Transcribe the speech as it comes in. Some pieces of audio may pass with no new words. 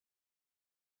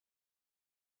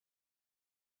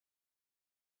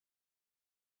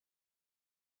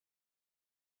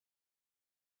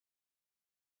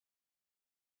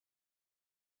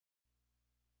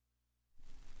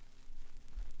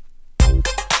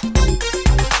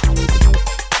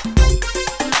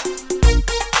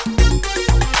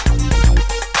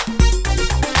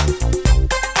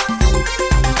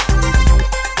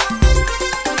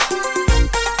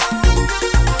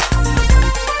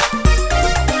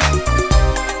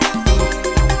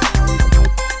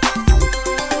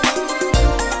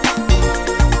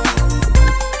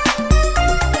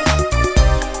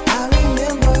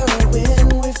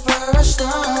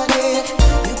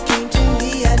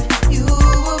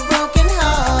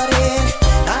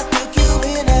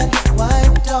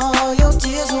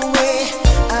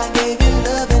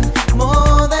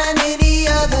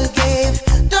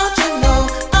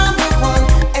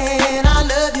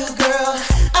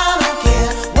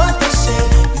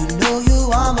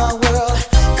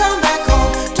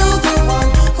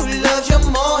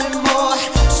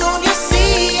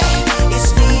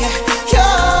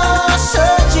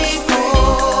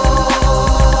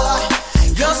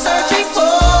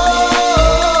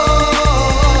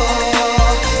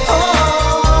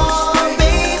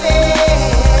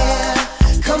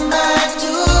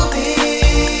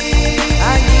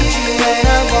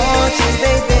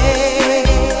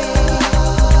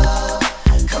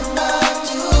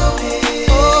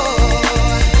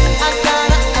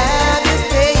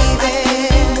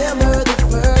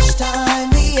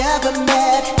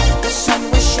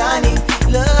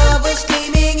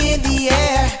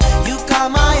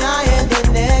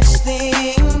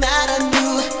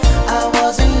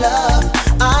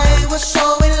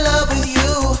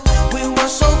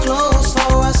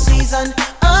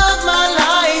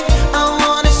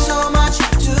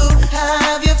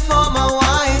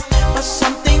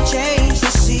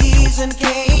season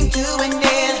came to an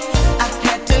end. I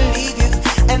had to leave you,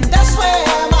 and that's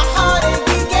where my heartache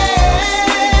began.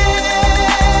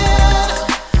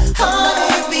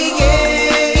 Heartache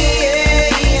began.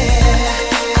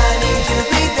 I need you,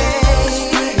 baby,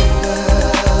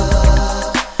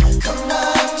 girl. Come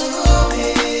back to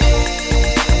me.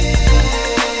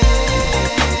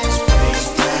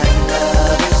 Springtime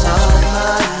love is on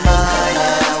my mind. I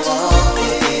won't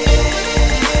forget.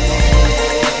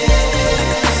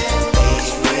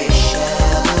 Please wish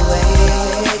away.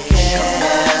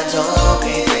 Don't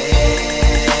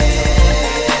regret.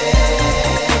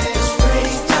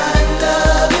 Springtime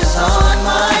love is on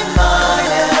my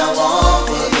mind, and I won't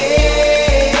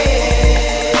forget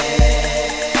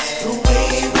the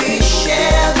way we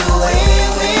share, the way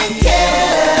we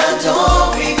care. Don't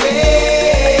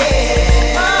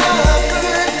regret, my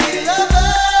earthly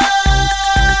lover.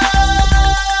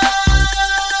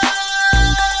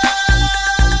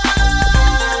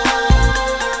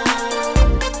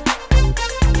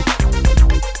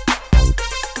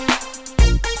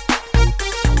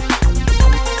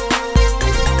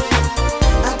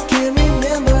 I can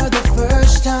remember the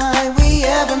first time we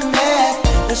ever met.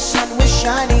 The sun was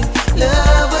shining,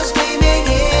 love was